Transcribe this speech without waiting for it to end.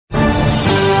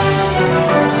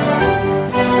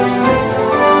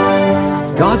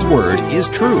God's Word is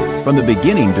true from the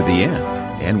beginning to the end,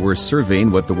 and we're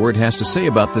surveying what the Word has to say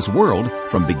about this world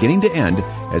from beginning to end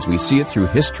as we see it through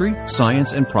history,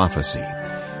 science, and prophecy.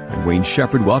 I'm Wayne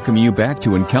Shepherd welcoming you back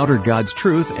to Encounter God's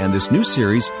Truth and this new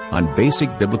series on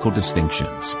basic biblical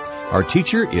distinctions. Our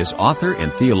teacher is author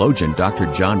and theologian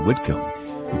Dr. John Whitcomb.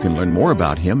 You can learn more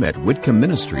about him at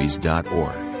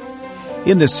whitcombministries.org.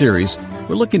 In this series,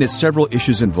 we're looking at several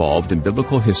issues involved in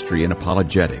biblical history and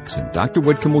apologetics, and Dr.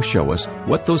 Whitcomb will show us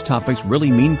what those topics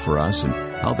really mean for us and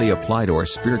how they apply to our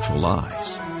spiritual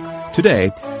lives.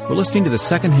 Today, we're listening to the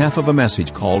second half of a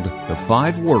message called The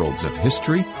Five Worlds of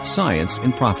History, Science,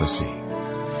 and Prophecy.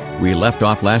 We left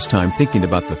off last time thinking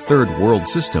about the third world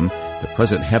system, the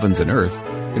present heavens and earth,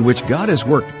 in which God has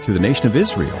worked through the nation of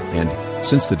Israel, and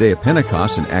since the day of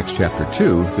Pentecost in Acts chapter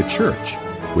 2, the church,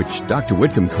 which Dr.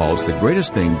 Whitcomb calls the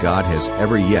greatest thing God has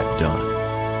ever yet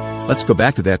done. Let's go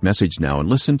back to that message now and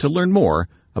listen to learn more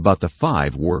about the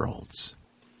five worlds.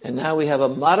 And now we have a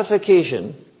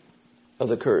modification of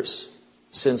the curse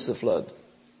since the flood.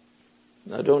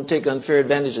 Now don't take unfair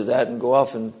advantage of that and go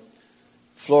off in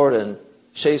Florida and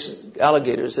chase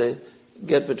alligators. They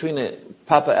get between a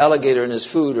Papa alligator and his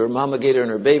food or Mama gator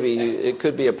and her baby, it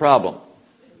could be a problem.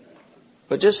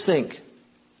 But just think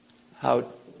how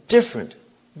different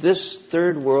this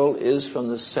third world is from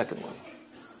the second one.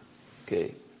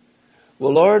 Okay.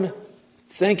 Well, Lord,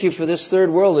 thank you for this third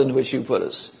world in which you put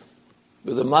us,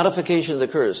 with the modification of the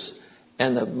curse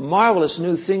and the marvelous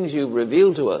new things you've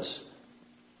revealed to us.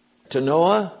 To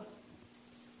Noah,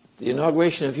 the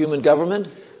inauguration of human government,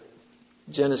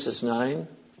 Genesis 9.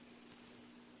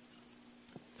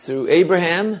 Through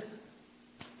Abraham,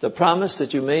 the promise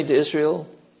that you made to Israel,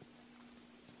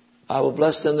 I will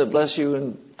bless them that bless you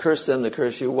and curse them that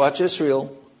curse you. Watch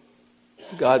Israel.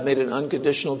 God made an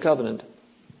unconditional covenant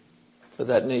for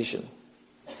that nation.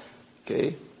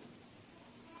 Okay?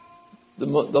 The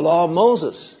law of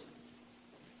Moses,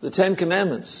 the Ten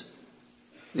Commandments,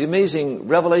 the amazing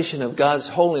revelation of God's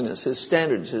holiness, His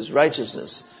standards, His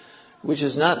righteousness, which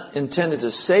is not intended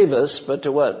to save us, but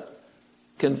to what?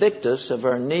 Convict us of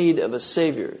our need of a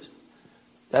Savior.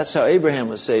 That's how Abraham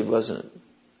was saved, wasn't it?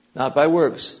 Not by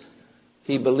works.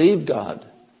 He believed God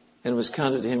and was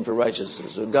counted to him for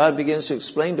righteousness. So God begins to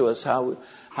explain to us how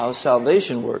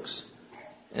salvation works.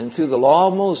 And through the law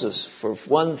of Moses, for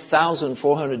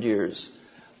 1,400 years,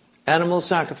 animal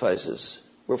sacrifices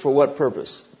were for what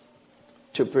purpose?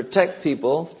 To protect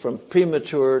people from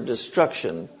premature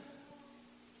destruction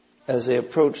as they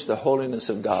approach the holiness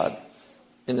of God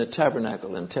in the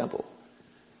tabernacle and temple.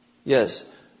 Yes,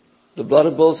 the blood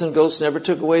of bulls and goats never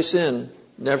took away sin.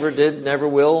 Never did, never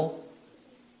will.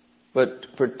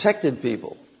 But protected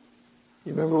people.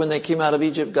 You remember when they came out of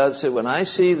Egypt, God said, when I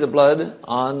see the blood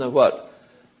on the what?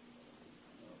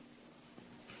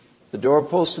 The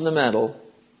doorpost and the mantle,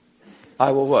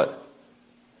 I will what?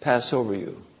 Pass over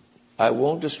you. I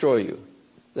won't destroy you.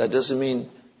 That doesn't mean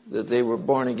that they were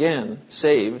born again,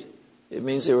 saved. It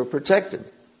means they were protected.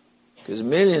 Because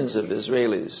millions of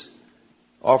Israelis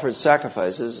offered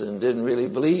sacrifices and didn't really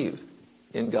believe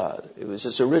in God. It was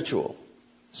just a ritual.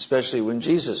 Especially when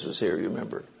Jesus was here, you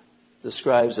remember. The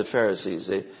scribes, the Pharisees,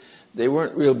 they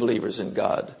weren't real believers in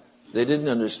God. They didn't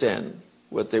understand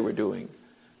what they were doing.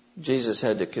 Jesus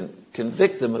had to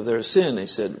convict them of their sin. He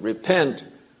said, repent,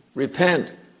 repent,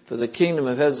 for the kingdom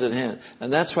of heaven is at hand.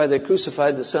 And that's why they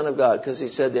crucified the Son of God, because he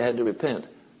said they had to repent.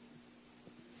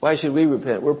 Why should we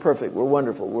repent? We're perfect. We're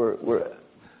wonderful. We're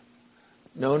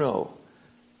No.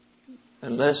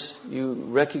 Unless you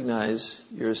recognize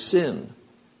your sin,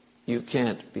 you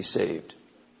can't be saved.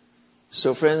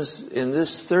 So friends, in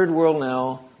this third world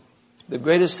now, the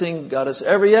greatest thing God has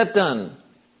ever yet done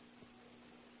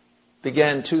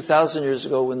began 2,000 years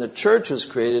ago when the church was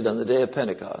created on the day of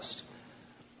Pentecost.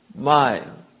 My,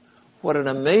 what an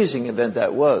amazing event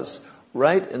that was.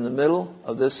 Right in the middle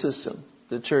of this system,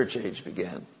 the church age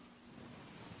began.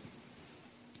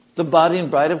 The body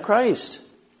and bride of Christ.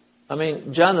 I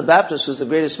mean, John the Baptist was the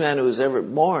greatest man who was ever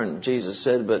born, Jesus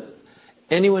said, but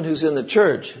anyone who's in the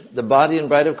church, the body and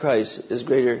bride of Christ, is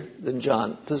greater than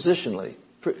John positionally,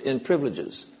 in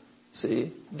privileges.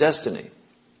 See? Destiny.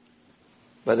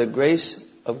 By the grace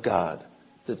of God,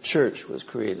 the church was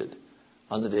created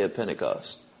on the day of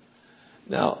Pentecost.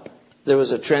 Now, there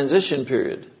was a transition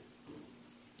period.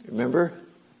 Remember?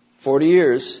 40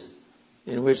 years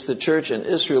in which the church and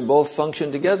Israel both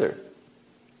functioned together.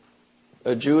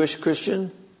 A Jewish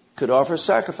Christian could offer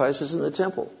sacrifices in the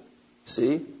temple.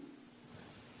 See?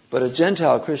 But a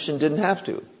Gentile Christian didn't have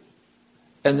to.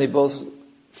 And they both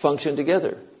functioned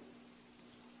together.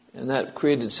 And that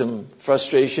created some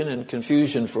frustration and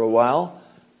confusion for a while.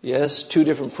 Yes, two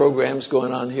different programs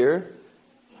going on here.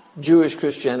 Jewish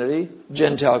Christianity,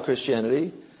 Gentile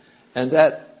Christianity. And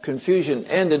that confusion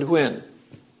ended when?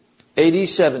 AD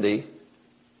 70,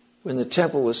 when the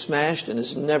temple was smashed and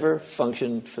has never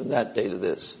functioned from that day to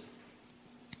this.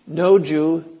 No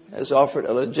Jew has offered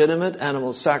a legitimate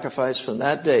animal sacrifice from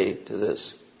that day to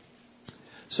this.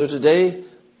 So today,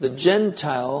 the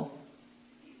Gentile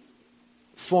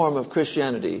form of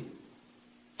Christianity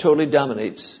totally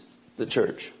dominates the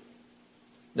church.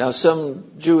 Now,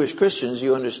 some Jewish Christians,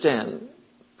 you understand,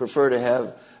 prefer to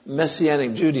have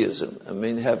Messianic Judaism. I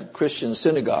mean, have Christian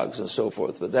synagogues and so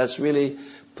forth. But that's really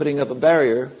putting up a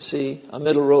barrier, see, a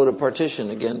middle road of partition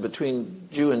again between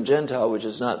Jew and Gentile, which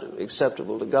is not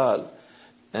acceptable to God.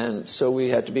 And so we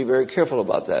have to be very careful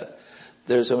about that.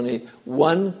 There's only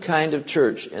one kind of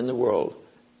church in the world.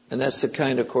 And that's the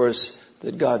kind, of course,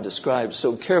 that God describes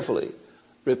so carefully,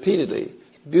 repeatedly,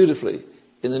 beautifully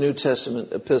in the New Testament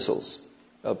epistles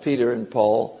of Peter and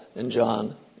Paul and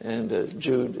John and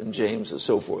Jude and James and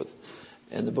so forth,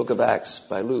 and the book of Acts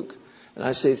by Luke. And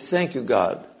I say, thank you,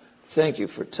 God. Thank you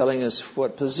for telling us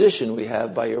what position we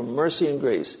have by your mercy and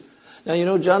grace. Now, you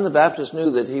know, John the Baptist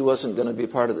knew that he wasn't going to be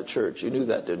part of the church. You knew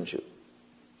that, didn't you?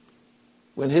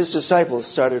 When his disciples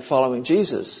started following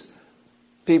Jesus,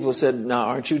 people said, now,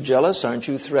 aren't you jealous? Aren't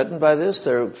you threatened by this?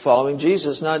 They're following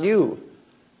Jesus, not you.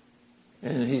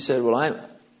 And he said, well,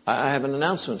 I have an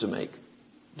announcement to make,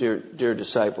 dear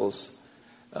disciples.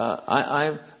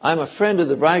 I'm a friend of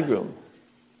the bridegroom.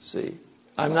 See,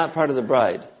 I'm not part of the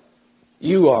bride.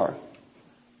 You are.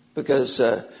 Because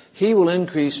he will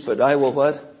increase, but I will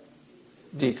what?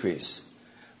 Decrease.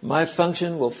 My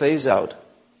function will phase out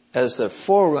as the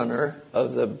forerunner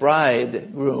of the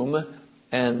bridegroom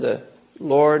and the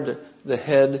Lord, the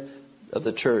head of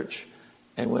the church.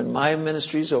 And when my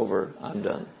ministry is over, I'm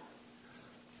done.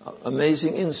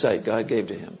 Amazing insight God gave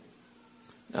to him.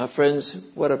 Now, friends,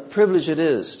 what a privilege it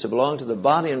is to belong to the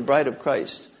body and bride of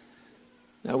Christ.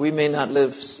 Now, we may not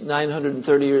live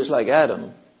 930 years like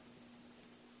Adam,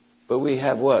 but we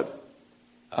have what?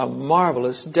 A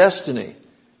marvelous destiny.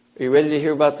 Are you ready to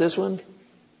hear about this one?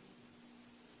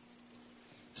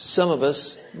 Some of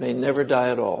us may never die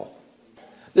at all.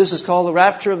 This is called the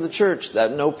rapture of the church.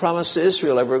 That no promise to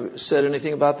Israel ever said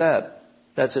anything about that.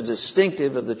 That's a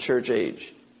distinctive of the church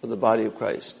age, of the body of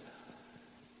Christ.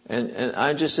 And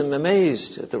I just am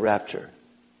amazed at the rapture.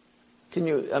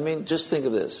 Just think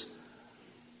of this.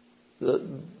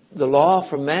 The law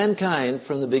for mankind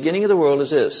from the beginning of the world is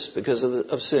this, because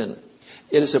of sin.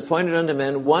 It is appointed unto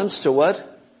men once to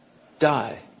what?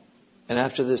 Die. And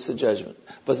after this, the judgment.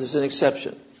 But there's an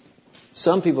exception.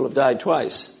 Some people have died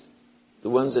twice. The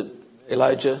ones that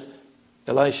Elijah,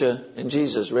 and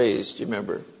Jesus raised, you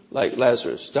remember, like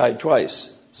Lazarus, died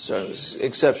twice. So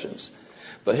exceptions.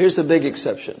 But here's the big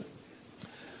exception.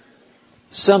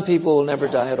 Some people will never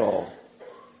die at all.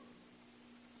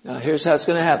 Now here's how it's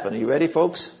going to happen. Are you ready,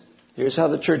 folks? Here's how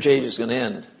the church age is going to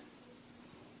end.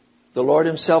 The Lord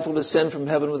himself will descend from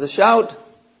heaven with a shout,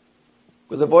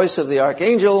 with the voice of the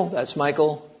archangel, that's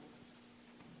Michael,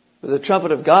 with the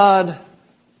trumpet of God,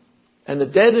 and the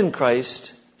dead in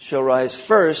Christ shall rise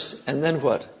first, and then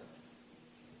what?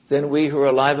 Then we who are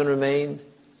alive and remain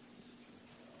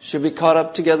shall be caught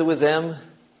up together with them.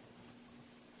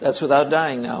 That's without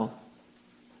dying now.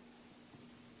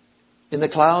 In the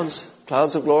clouds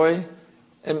of glory,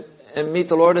 and meet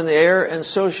the Lord in the air, and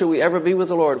so shall we ever be with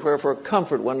the Lord. Wherefore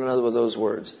comfort one another with those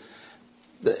words.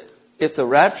 If the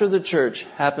rapture of the church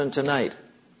happened tonight,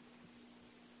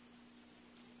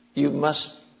 you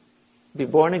must be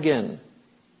born again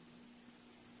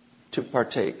to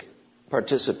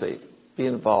participate, be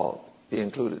involved, be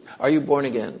included. Are you born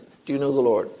again? Do you know the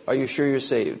Lord? Are you sure you're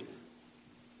saved?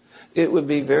 It would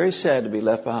be very sad to be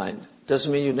left behind.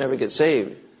 Doesn't mean you'd never get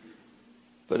saved.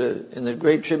 But in the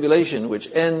Great Tribulation, which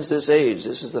ends this age,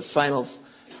 this is the final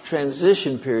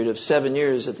transition period of 7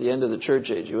 years at the end of the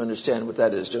church age. You understand what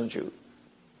that is, don't you?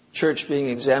 Church being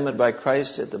examined by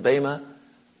Christ at the Bema.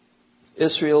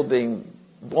 Israel being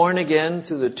born again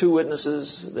through the two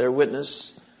witnesses, their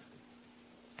witness.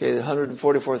 Okay,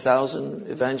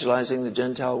 144,000 evangelizing the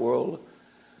Gentile world.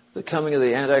 The coming of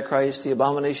the Antichrist, the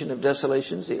abomination of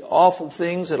desolations, the awful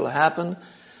things that will happen.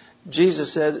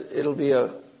 Jesus said it'll be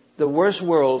the worst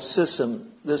world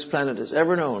system this planet has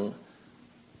ever known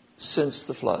since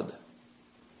the flood.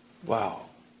 Wow.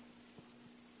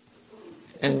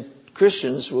 And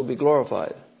Christians will be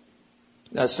glorified.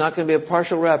 Now, it's not going to be a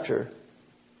partial rapture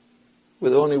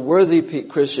with only worthy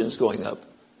Christians going up.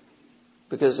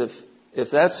 Because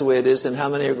if that's the way it is, then how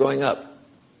many are going up?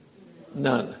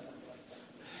 None.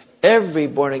 Every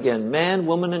born again man,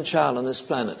 woman, and child on this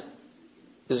planet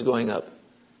is going up.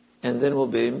 And then will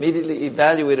be immediately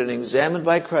evaluated and examined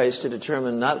by Christ to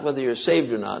determine not whether you're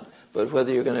saved or not, but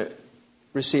whether you're going to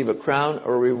receive a crown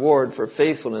or a reward for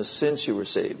faithfulness since you were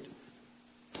saved.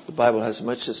 The Bible has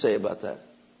much to say about that.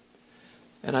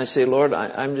 And I say, Lord,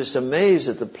 I'm just amazed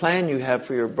at the plan you have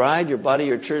for your bride, your body,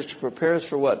 your church to prepare us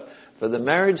for what? For the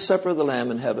marriage supper of the Lamb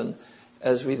in heaven,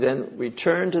 as we then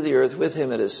return to the earth with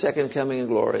him at his second coming in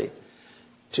glory,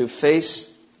 to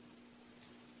face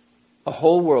a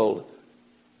whole world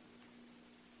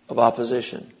of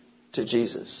opposition to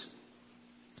Jesus.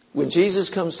 When Jesus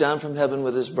comes down from heaven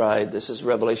with his bride, this is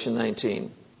Revelation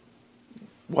 19,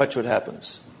 watch what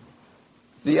happens.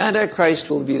 The Antichrist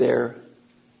will be there.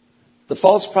 The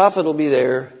false prophet will be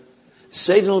there.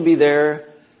 Satan will be there.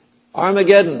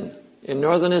 Armageddon in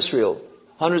northern Israel.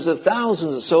 Hundreds of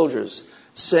thousands of soldiers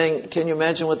saying, can you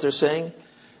imagine what they're saying?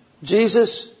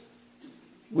 Jesus,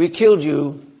 we killed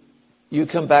you. You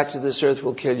come back to this earth,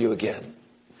 we'll kill you again.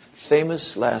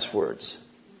 Famous last words.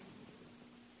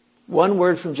 One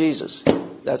word from Jesus.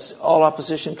 That's all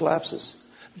opposition collapses.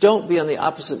 Don't be on the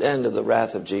opposite end of the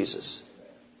wrath of Jesus.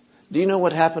 Do you know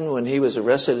what happened when he was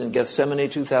arrested in Gethsemane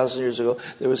 2,000 years ago?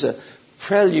 There was a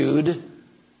prelude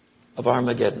of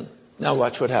Armageddon. Now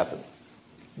watch what happened.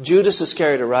 Judas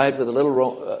Iscariot arrived with a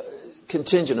little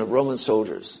contingent of Roman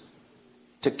soldiers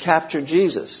to capture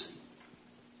Jesus.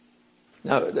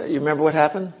 Now, you remember what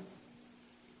happened?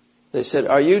 They said,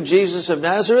 are you Jesus of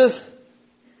Nazareth?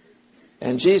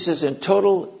 And Jesus, in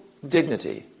total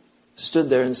dignity, stood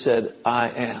there and said, I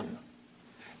am.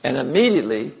 And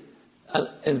immediately, an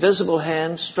invisible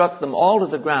hand struck them all to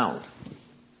the ground.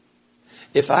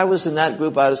 If I was in that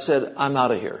group, I'd have said, I'm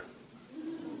out of here.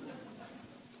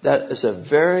 That is a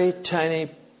very tiny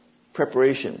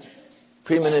preparation,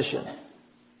 premonition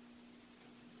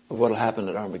of what will happen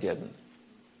at Armageddon.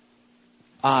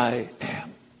 I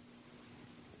am.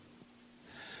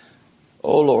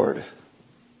 Oh Lord,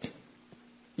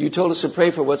 you told us to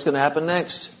pray for what's going to happen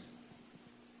next.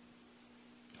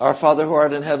 Our Father who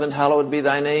art in heaven, hallowed be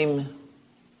thy name.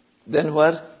 Then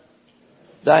what?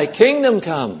 Thy kingdom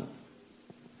come.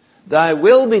 Thy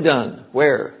will be done.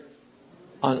 Where?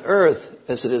 On earth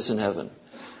as it is in heaven.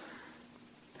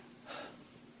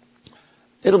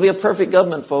 It'll be a perfect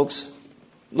government, folks.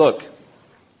 Look,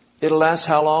 it'll last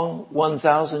how long?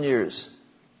 1,000 years.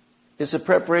 It's a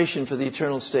preparation for the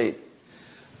eternal state.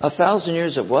 1,000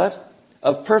 years of what?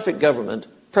 Of perfect government,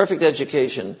 perfect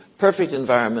education, perfect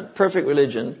environment, perfect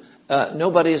religion.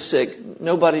 Nobody is sick.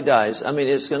 Nobody dies. I mean,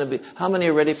 it's going to be... How many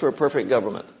are ready for a perfect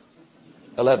government?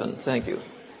 11. Thank you.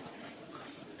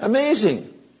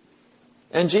 Amazing.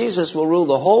 And Jesus will rule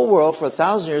the whole world for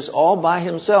 1,000 years all by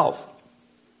himself.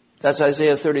 That's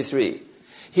Isaiah 33.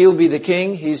 He will be the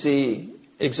king. He's the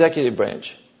executive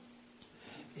branch.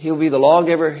 He'll be the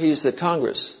lawgiver. He's the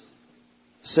Congress,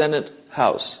 Senate,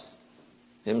 House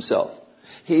himself.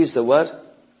 He's the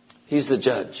what? He's the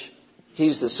judge.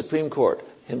 He's the Supreme Court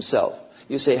himself.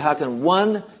 You say, how can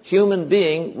one human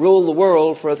being rule the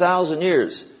world for 1,000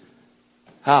 years?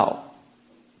 How?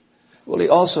 Well, he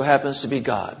also happens to be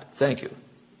God. Thank you.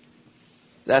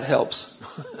 That helps.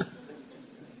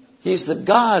 He's the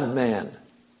God-man.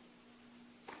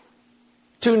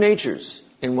 Two natures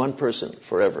in one person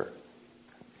forever.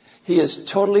 He is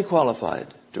totally qualified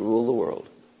to rule the world.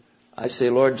 I say,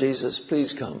 Lord Jesus,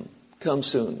 please come. Come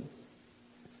soon.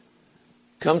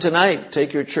 Come tonight.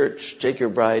 Take your church, take your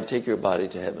bride, take your body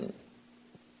to heaven.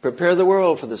 Prepare the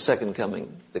world for the second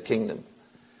coming, the kingdom.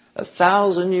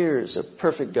 1,000 years of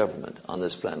perfect government on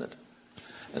this planet.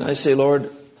 And I say,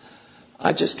 Lord,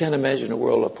 I just can't imagine a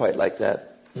world quite like that.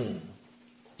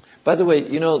 By the way,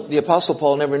 you know, the Apostle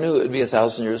Paul never knew it would be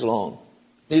 1,000 years long.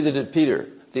 Neither did Peter.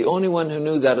 The only one who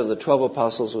knew that of the 12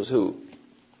 apostles was who?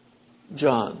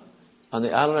 John, on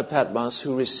the island of Patmos,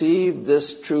 who received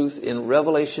this truth in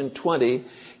Revelation 20.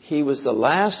 He was the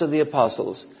last of the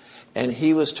apostles, and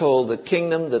he was told the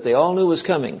kingdom that they all knew was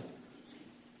coming.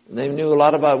 They knew a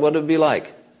lot about what it would be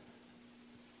like.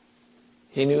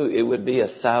 He knew it would be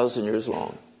 1,000 years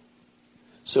long.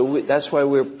 So that's why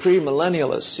we're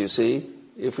premillennialists, you see,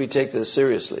 if we take this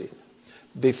seriously.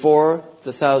 Before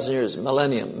the 1,000 years,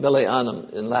 millennium, millennium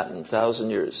in Latin, 1,000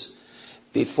 years.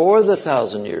 Before the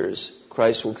 1,000 years,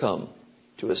 Christ will come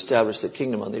to establish the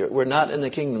kingdom on the earth. We're not in the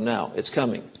kingdom now. It's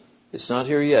coming. It's not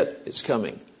here yet. It's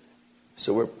coming.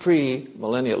 So we're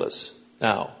pre-millennialists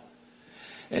now.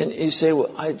 And you say,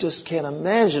 well, I just can't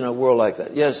imagine a world like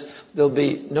that. Yes, there'll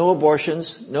be no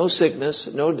abortions, no sickness,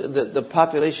 the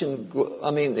population,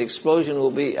 the explosion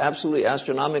will be absolutely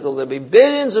astronomical. There'll be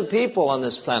billions of people on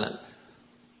this planet.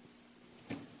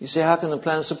 You say, how can the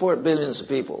planet support billions of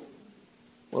people?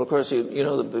 Well, of course, you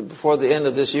know that before the end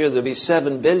of this year, there'll be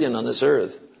 7 billion on this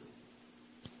earth.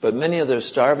 But many of their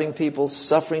starving people,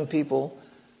 suffering people,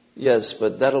 yes,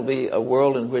 but that'll be a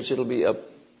world in which it'll be a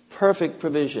perfect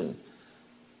provision,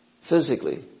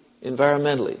 physically,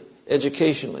 environmentally,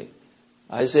 educationally.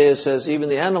 Isaiah says even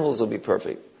the animals will be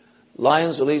perfect.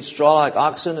 Lions will eat straw like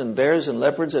oxen, and bears and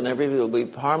leopards and everything will be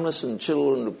harmless, and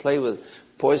children will play with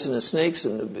poisonous snakes,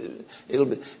 and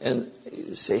and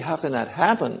you say, how can that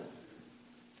happen?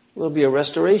 Will be a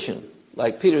restoration.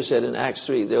 Like Peter said in Acts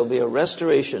 3, there will be a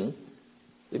restoration,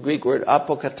 the Greek word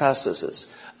apokatastasis,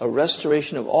 a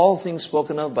restoration of all things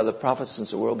spoken of by the prophets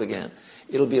since the world began.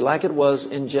 It'll be like it was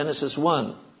in Genesis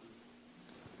 1,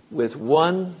 with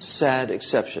one sad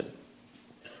exception.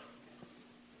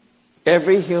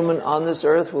 Every human on this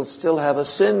earth will still have a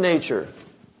sin nature.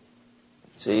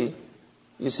 See?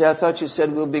 You say, I thought you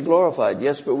said we'll be glorified.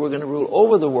 Yes, but we're going to rule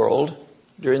over the world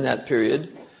during that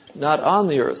period, not on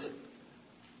the earth.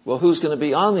 Well, who's going to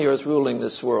be on the earth ruling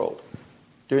this world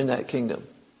during that kingdom?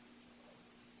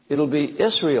 It'll be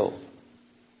Israel.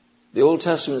 The Old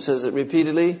Testament says it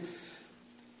repeatedly.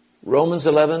 Romans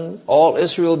 11, all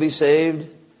Israel will be saved.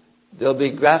 They'll be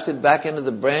grafted back into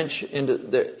the branch, into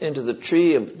the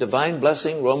tree of divine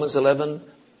blessing, Romans 11.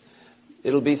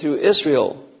 It'll be through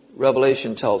Israel,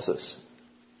 Revelation tells us.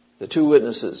 The two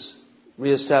witnesses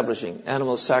reestablishing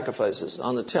animal sacrifices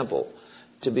on the temple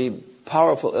to be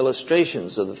powerful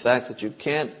illustrations of the fact that you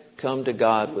can't come to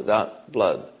God without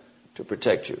blood to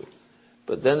protect you.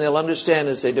 But then they'll understand,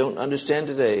 as they don't understand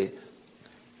today,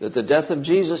 that the death of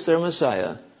Jesus, their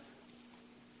Messiah,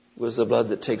 was the blood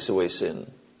that takes away sin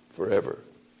forever.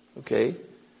 Okay?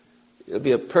 It'll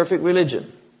be a perfect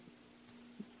religion.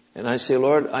 And I say,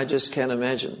 Lord, I just can't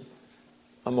imagine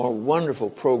a more wonderful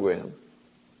program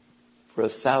for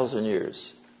 1,000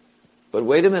 years. But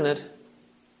wait a minute.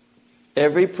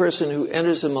 Every person who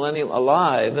enters the millennium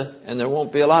alive, and there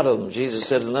won't be a lot of them, Jesus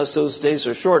said, unless those days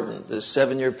are shortened, this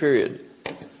 7-year period,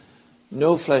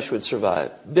 no flesh would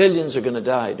survive. Billions are going to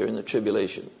die during the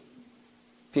tribulation.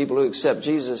 People who accept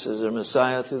Jesus as their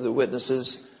Messiah through the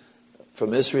witnesses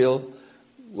from Israel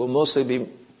will mostly be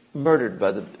murdered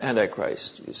by the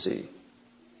Antichrist, you see.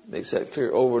 Makes that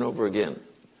clear over and over again.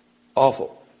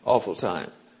 Awful, awful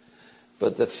time.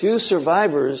 But the few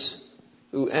survivors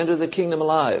who enter the kingdom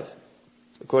alive,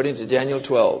 according to Daniel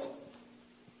 12,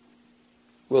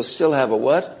 will still have a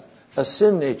what? A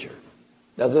sin nature.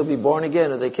 Now they'll be born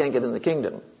again or they can't get in the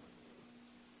kingdom.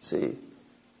 See?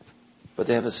 But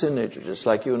they have a sin nature just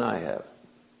like you and I have.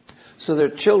 So their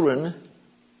children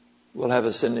will have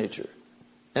a sin nature.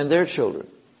 And their children.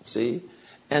 See?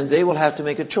 And they will have to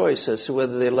make a choice as to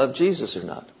whether they love Jesus or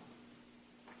not.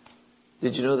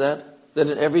 Did you know that? That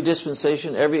in every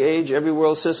dispensation, every age, every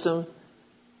world system,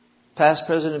 past,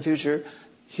 present, and future,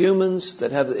 humans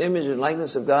that have the image and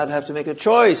likeness of God have to make a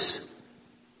choice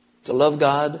to love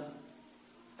God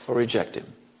or reject Him.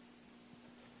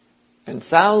 And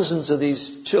thousands of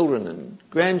these children and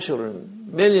grandchildren,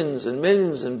 millions and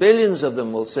millions and billions of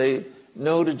them will say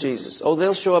no to Jesus. Oh,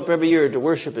 they'll show up every year to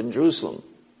worship in Jerusalem,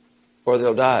 or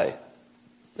they'll die.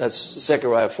 That's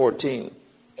Zechariah 14.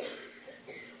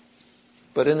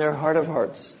 But in their heart of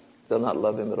hearts, they'll not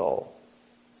love Him at all.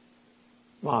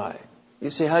 My. You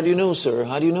say, how do you know, sir?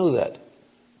 How do you know that?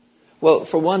 Well,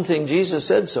 for one thing, Jesus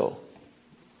said so.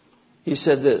 He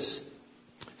said this,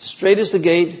 straight is the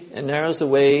gate and narrow is the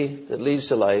way that leads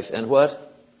to life, and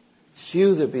what?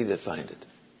 Few there be that find it.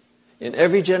 In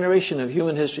every generation of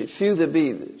human history, few there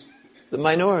be, the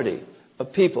minority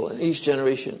of people in each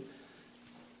generation,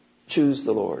 choose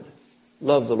the Lord,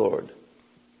 love the Lord,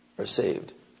 are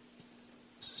saved.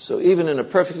 So even in a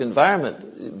perfect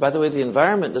environment, by the way, the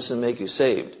environment doesn't make you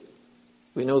saved.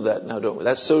 We know that now, don't we?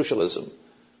 That's socialism.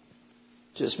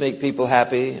 Just make people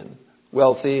happy and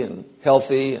wealthy and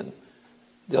healthy and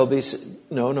they'll be...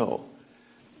 No.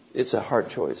 It's a heart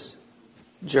choice.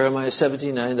 Jeremiah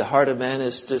 17:9, the heart of man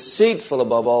is deceitful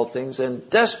above all things and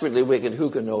desperately wicked. Who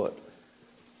can know it?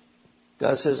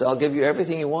 God says, I'll give you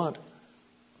everything you want.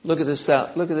 Look at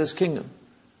this kingdom.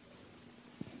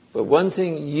 But one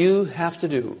thing you have to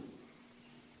do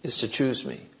is to choose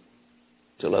me,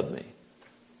 to love me.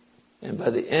 And by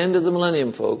the end of the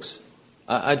millennium, folks,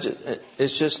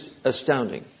 it's just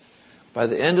astounding. By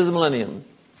the end of the millennium,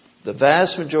 the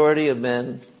vast majority of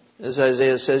men, as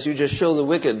Isaiah says, you just show the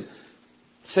wicked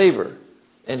favor,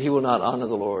 and he will not honor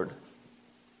the Lord.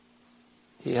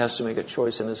 He has to make a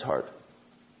choice in his heart.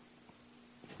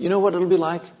 You know what it'll be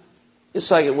like? It's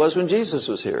like it was when Jesus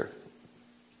was here.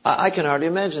 I can hardly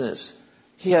imagine this.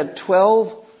 He had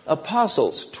 12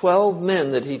 apostles, 12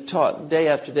 men that he taught day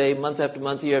after day, month after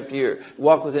month, year after year,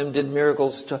 walked with him, did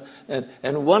miracles,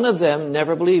 and one of them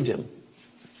never believed him.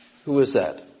 Who was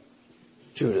that?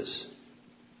 Judas.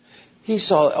 He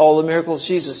saw all the miracles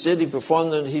Jesus did. He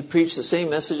performed them. He preached the same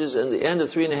messages. And at the end of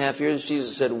 3.5 years,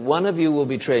 Jesus said, one of you will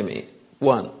betray me.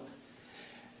 One.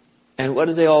 And what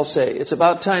did they all say? It's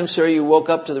about time, sir, you woke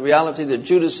up to the reality that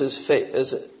Judas's fate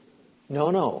is...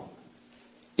 No.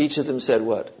 Each of them said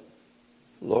what?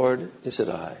 Lord, is it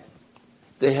I?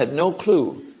 They had no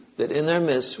clue that in their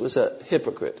midst was a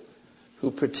hypocrite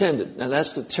who pretended. Now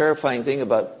that's the terrifying thing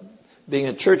about being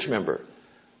a church member.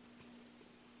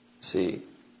 See,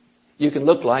 you can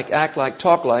look like, act like,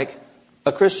 talk like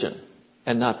a Christian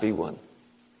and not be one.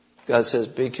 God says,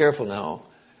 be careful now.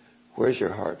 Where's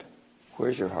your heart?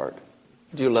 Where's your heart?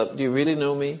 Do you really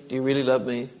know me? Do you really love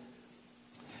me?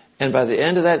 And by the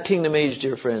end of that kingdom age,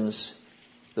 dear friends,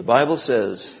 the Bible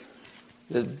says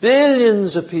that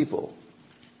billions of people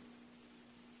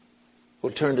will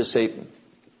turn to Satan.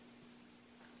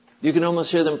 You can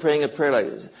almost hear them praying a prayer like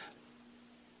this.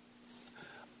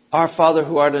 Our Father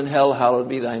who art in hell, hallowed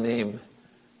be thy name.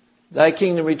 Thy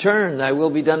kingdom return, thy will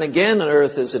be done again on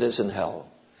earth as it is in hell.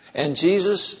 And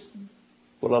Jesus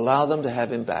will allow them to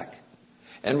have him back.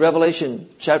 And Revelation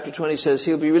chapter 20 says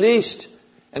he'll be released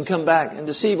and come back and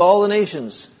deceive all the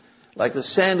nations like the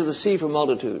sand of the sea for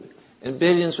multitude. And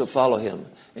billions will follow him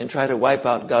and try to wipe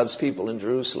out God's people in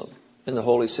Jerusalem, in the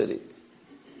holy city.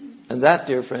 And that,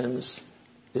 dear friends,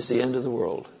 is the end of the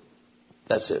world.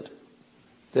 That's it.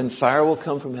 Then fire will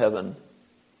come from heaven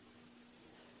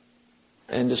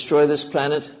and destroy this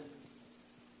planet,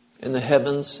 and the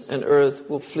heavens and earth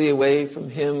will flee away from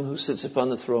him who sits upon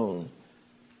the throne.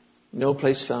 No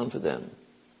place found for them.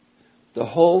 The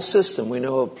whole system we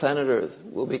know of planet Earth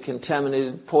will be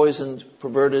contaminated, poisoned,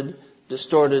 perverted,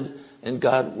 distorted, and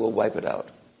God will wipe it out.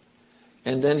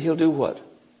 And then he'll do what?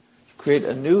 Create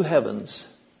a new heavens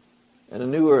and a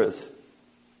new earth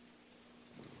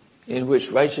in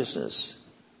which righteousness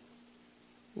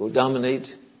will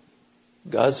dominate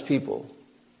God's people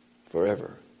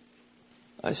forever.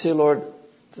 I say, Lord,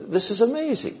 this is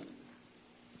amazing.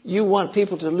 You want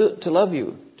people to love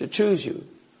you, to choose you.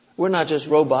 We're not just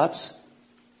robots.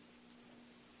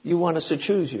 You want us to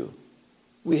choose you.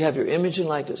 We have your image and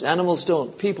likeness. Animals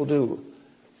don't. People do.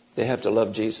 They have to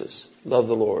love Jesus, love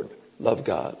the Lord, love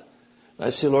God. And I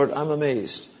say, Lord, I'm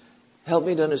amazed. Help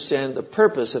me to understand the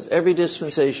purpose of every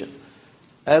dispensation.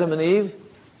 Adam and Eve,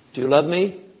 do you love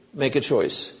me? Make a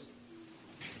choice.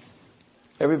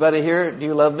 Everybody here, do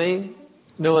you love me?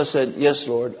 Noah said, yes,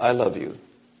 Lord, I love you.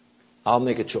 I'll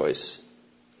make a choice.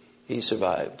 He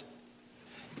survived.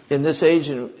 In this age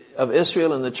of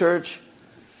Israel and the church,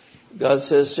 God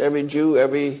says to every Jew,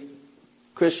 every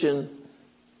Christian,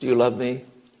 do you love me?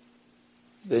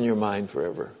 Then you're mine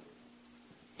forever.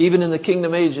 Even in the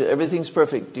kingdom age, everything's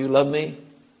perfect. Do you love me?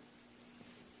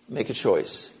 Make a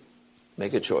choice.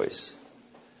 Make a choice.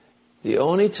 The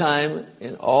only time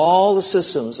in all the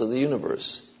systems of the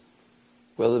universe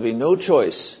where there'll be no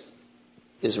choice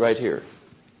is right here.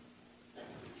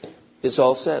 It's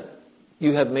all set.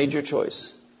 You have made your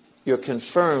choice. You're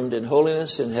confirmed in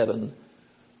holiness in heaven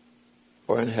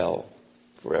or in hell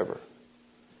forever.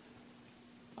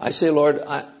 I say, Lord,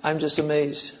 I'm just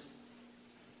amazed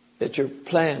at your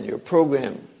plan, your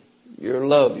program, your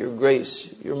love, your grace,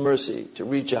 your mercy to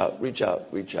reach out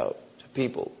to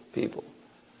people.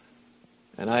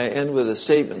 And I end with a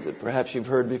statement that perhaps you've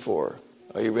heard before.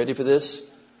 Are you ready for this?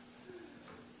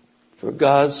 For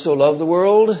God so loved the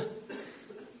world,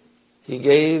 he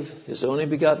gave his only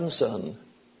begotten Son,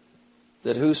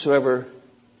 that whosoever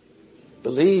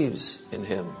believes in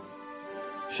him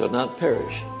shall not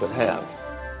perish, but have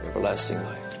everlasting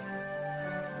life.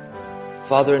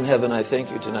 Father in heaven, I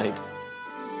thank you tonight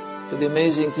for the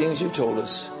amazing things you've told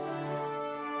us.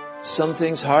 Some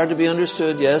things hard to be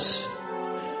understood, yes,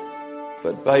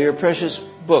 but by your precious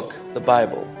book, the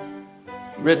Bible,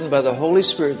 written by the Holy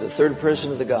Spirit, the third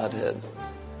person of the Godhead,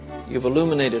 you've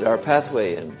illuminated our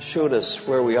pathway and showed us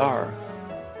where we are,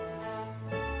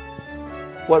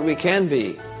 what we can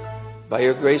be by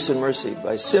your grace and mercy.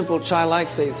 By simple childlike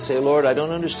faith, say, Lord, I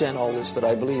don't understand all this, but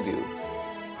I believe you.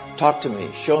 Talk to me,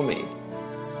 show me,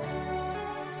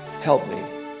 help me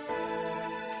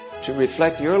to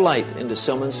reflect your light into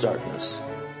someone's darkness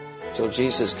till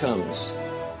Jesus comes.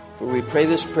 For we pray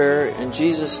this prayer in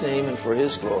Jesus' name and for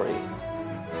his glory.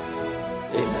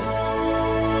 Amen.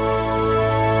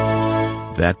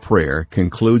 That prayer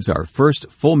concludes our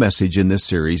first full message in this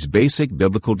series, Basic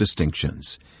Biblical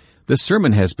Distinctions. The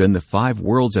sermon has been The 5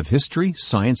 Worlds of History,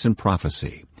 Science, and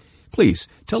Prophecy. Please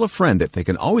tell a friend that they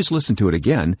can always listen to it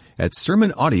again at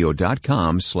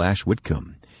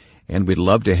sermonaudio.com/Whitcomb. And we'd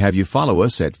love to have you follow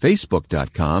us at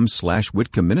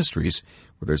facebook.com/Whitcomb Ministries,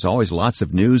 where there's always lots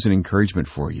of news and encouragement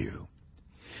for you.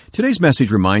 Today's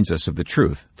message reminds us of the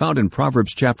truth found in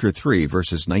Proverbs chapter 3,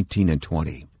 verses 19 and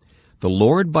 20. The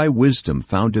Lord by wisdom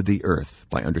founded the earth.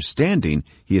 By understanding,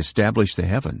 he established the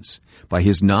heavens. By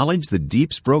his knowledge, the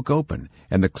deeps broke open,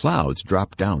 and the clouds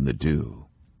dropped down the dew.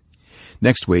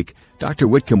 Next week, Dr.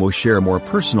 Whitcomb will share a more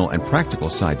personal and practical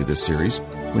side to this series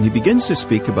when he begins to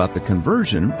speak about the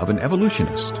conversion of an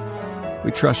evolutionist.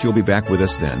 We trust you'll be back with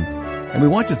us then, and we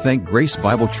want to thank Grace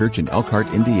Bible Church in Elkhart,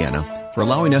 Indiana, for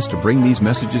allowing us to bring these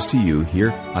messages to you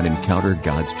here on Encounter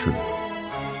God's Truth.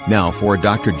 Now, for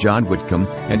Dr. John Whitcomb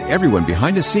and everyone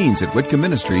behind the scenes at Whitcomb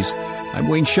Ministries, I'm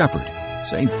Wayne Shepherd,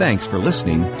 saying thanks for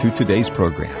listening to today's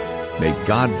program. May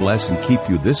God bless and keep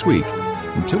you this week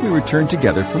until we return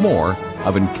together for more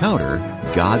of Encounter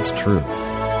God's Truth.